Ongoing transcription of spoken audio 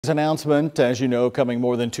This announcement, as you know, coming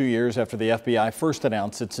more than 2 years after the FBI first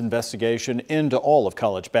announced its investigation into all of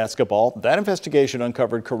college basketball. That investigation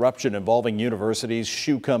uncovered corruption involving universities,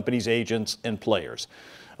 shoe companies, agents, and players.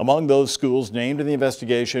 Among those schools named in the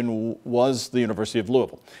investigation was the University of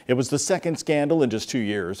Louisville. It was the second scandal in just 2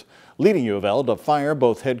 years, leading U of L to fire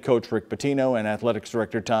both head coach Rick Pitino and athletics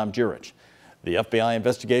director Tom Jurich. The FBI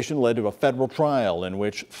investigation led to a federal trial in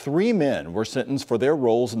which 3 men were sentenced for their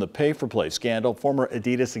roles in the pay-for-play scandal. Former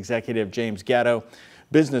Adidas executive James Gatto,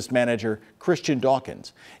 business manager Christian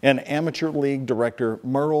Dawkins, and amateur league director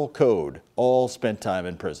Merle Code all spent time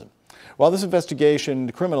in prison. While this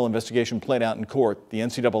criminal investigation played out in court, the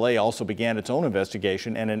NCAA also began its own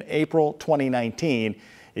investigation, and in April 2019,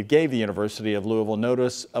 it gave the University of Louisville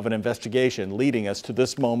notice of an investigation, leading us to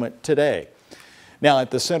this moment today. Now,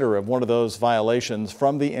 at the center of one of those violations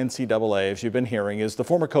from the NCAA, as you've been hearing, is the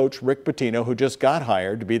former coach Rick Pitino, who just got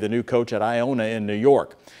hired to be the new coach at Iona in New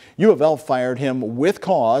York. U of L fired him with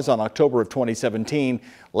cause on October of 2017.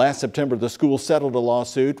 Last September, the school settled a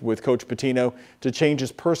lawsuit with Coach Pitino to change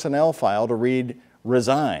his personnel file to read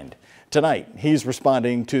resigned. Tonight, he's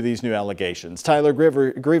responding to these new allegations. Tyler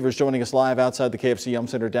Griever's joining us live outside the KFC Yum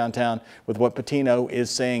Center downtown with what Pitino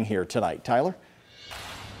is saying here tonight. Tyler?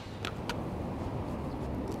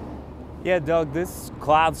 Yeah, Doug, this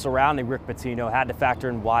cloud surrounding Rick Pitino had to factor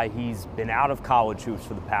in why he's been out of college hoops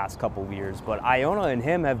for the past couple of years. But Iona and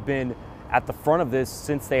him have been at the front of this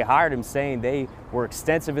since they hired him, saying they were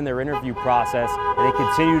extensive in their interview process and they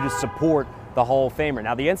continue to support the Hall of Famer.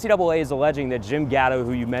 Now, the NCAA is alleging that Jim Gatto,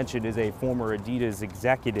 who you mentioned is a former Adidas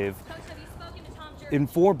executive,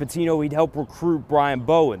 informed Pitino he'd help recruit Brian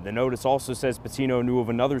Bowen. The notice also says Pitino knew of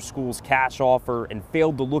another school's cash offer and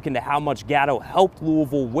failed to look into how much Gatto helped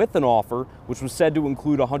Louisville with an offer, which was said to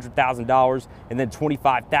include $100,000 and then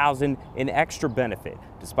 $25,000 in extra benefit.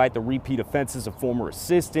 Despite the repeat offenses of former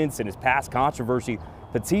assistants and his past controversy,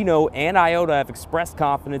 Pitino and Iona have expressed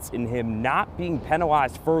confidence in him not being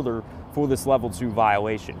penalized further for this level 2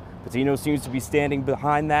 violation. Pitino seems to be standing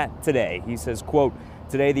behind that today. He says, quote,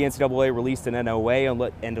 "Today, the NCAA released an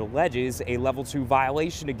NOA and alleges a level 2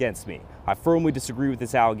 violation against me. I firmly disagree with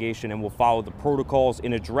this allegation and will follow the protocols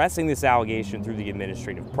in addressing this allegation through the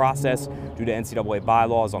administrative process. Due to NCAA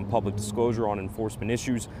bylaws on public disclosure on enforcement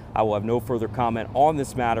issues, I will have no further comment on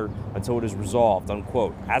this matter until it is resolved,"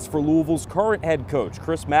 unquote. As for Louisville's current head coach,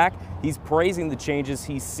 Chris Mack, he's praising the changes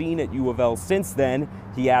he's seen at U of L since then.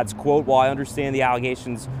 He adds, quote, "While I understand the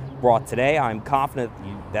allegations brought today, I am confident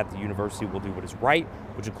that the university will do what is right,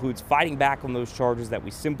 which includes fighting back on those charges that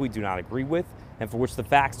we simply do not agree with and for which the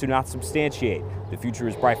facts do not substantiate. The future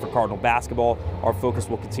is bright for Cardinal basketball. Our focus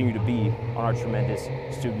will continue to be on our tremendous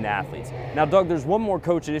student athletes." Now, Doug, there's one more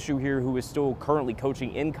coach at issue here who is still currently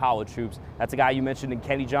coaching in college hoops. That's a guy you mentioned in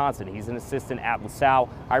Kenny Johnson. He's an assistant at LaSalle.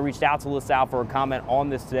 I reached out to LaSalle for a comment on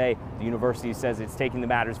this today. The university says it's taking the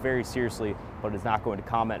matters very seriously, but is not going to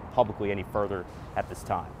comment publicly any further at this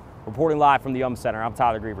time. Reporting live from the Yum Center, I'm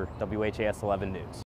Tyler Griever, WHAS 11 News.